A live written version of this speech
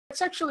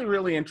It's actually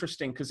really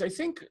interesting because I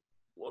think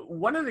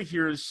one of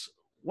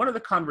the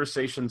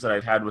conversations that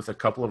I've had with a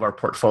couple of our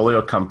portfolio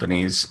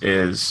companies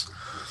is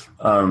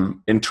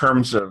in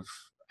terms of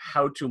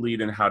how to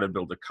lead and how to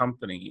build a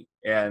company.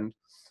 And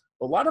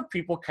a lot of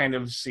people kind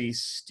of see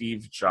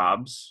Steve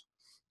Jobs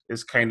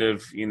as kind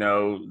of,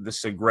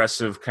 this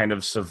aggressive kind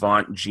of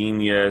savant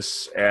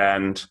genius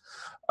and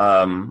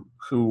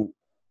who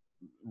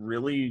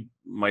really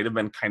might have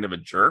been kind of a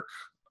jerk.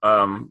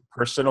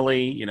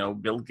 Personally,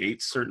 Bill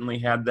Gates certainly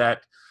had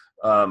that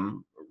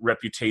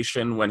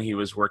reputation when he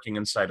was working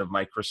inside of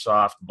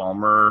Microsoft.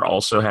 Ballmer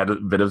also had a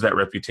bit of that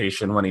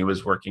reputation when he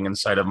was working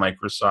inside of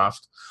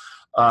Microsoft.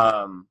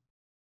 But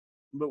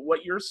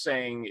what you're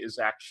saying is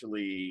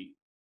actually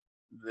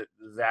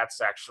that's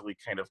actually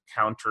kind of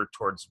counter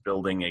towards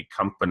building a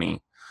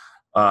company.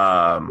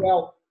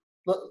 Well,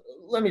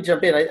 let me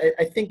jump in.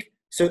 I think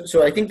so.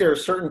 So I think there are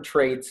certain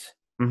traits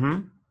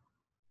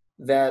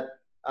that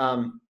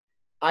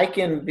I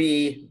can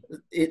be.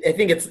 I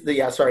think it's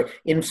sorry.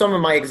 In some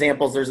of my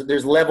examples,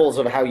 there's levels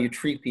of how you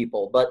treat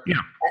people. But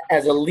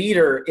as a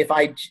leader, if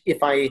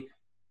I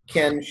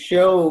can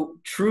show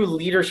true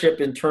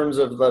leadership in terms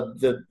of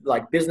the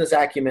like business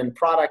acumen,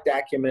 product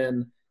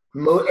acumen,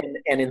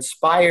 and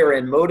inspire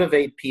and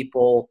motivate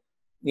people,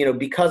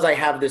 because I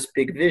have this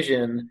big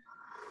vision,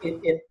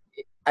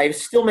 I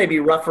still may be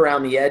rough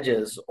around the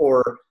edges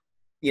or,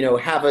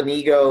 have an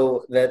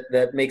ego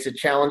that makes it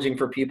challenging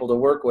for people to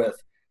work with,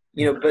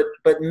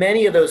 but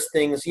many of those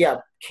things,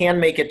 can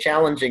make it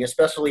challenging,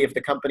 especially if the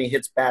company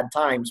hits bad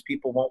times.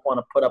 People won't want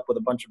to put up with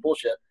a bunch of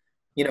bullshit,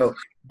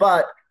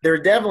 but there are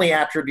definitely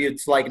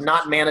attributes like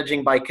not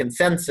managing by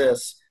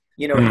consensus,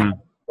 having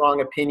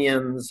strong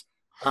opinions,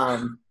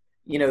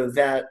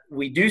 that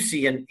we do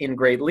see in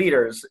great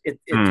leaders.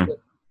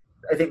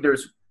 I think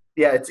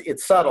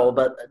it's subtle,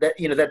 but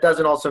that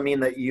doesn't also mean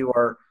that you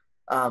are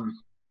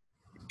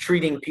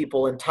treating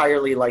people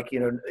entirely like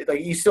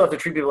you still have to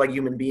treat people like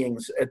human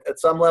beings at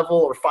some level,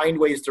 or find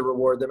ways to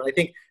reward them. And I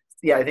think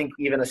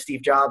even a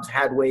Steve Jobs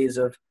had ways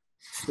of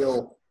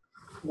still,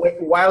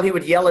 while he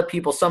would yell at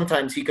people,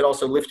 sometimes he could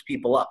also lift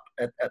people up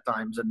at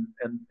times,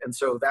 and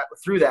so that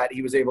through that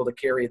he was able to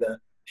carry the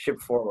ship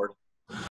forward.